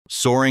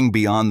Soaring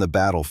beyond the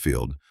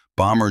battlefield,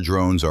 bomber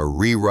drones are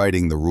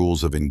rewriting the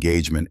rules of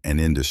engagement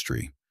and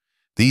industry.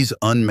 These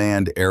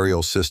unmanned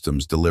aerial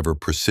systems deliver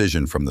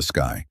precision from the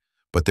sky,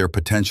 but their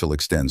potential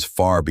extends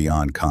far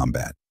beyond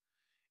combat.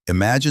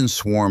 Imagine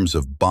swarms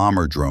of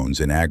bomber drones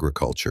in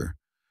agriculture,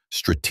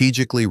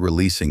 strategically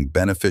releasing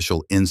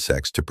beneficial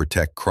insects to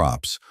protect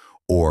crops,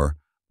 or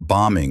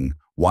bombing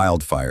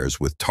wildfires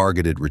with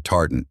targeted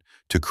retardant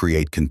to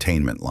create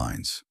containment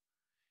lines.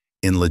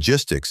 In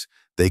logistics,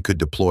 they could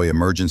deploy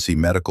emergency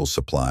medical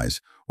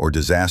supplies or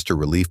disaster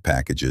relief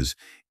packages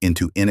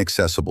into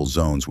inaccessible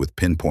zones with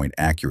pinpoint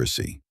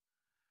accuracy.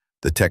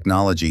 The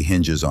technology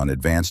hinges on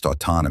advanced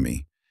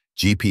autonomy,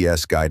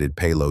 GPS-guided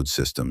payload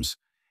systems,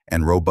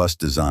 and robust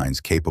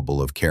designs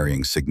capable of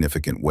carrying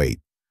significant weight.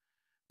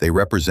 They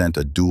represent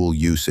a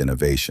dual-use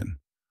innovation,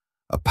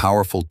 a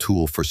powerful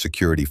tool for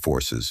security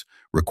forces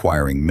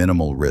requiring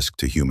minimal risk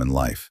to human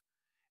life,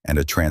 and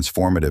a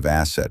transformative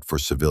asset for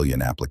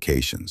civilian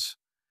applications.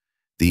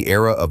 The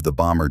era of the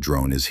bomber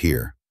drone is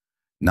here,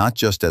 not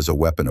just as a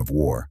weapon of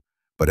war,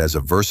 but as a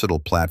versatile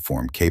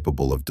platform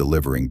capable of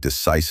delivering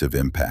decisive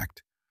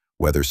impact,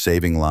 whether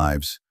saving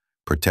lives,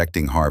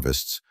 protecting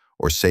harvests,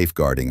 or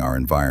safeguarding our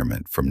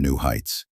environment from new heights.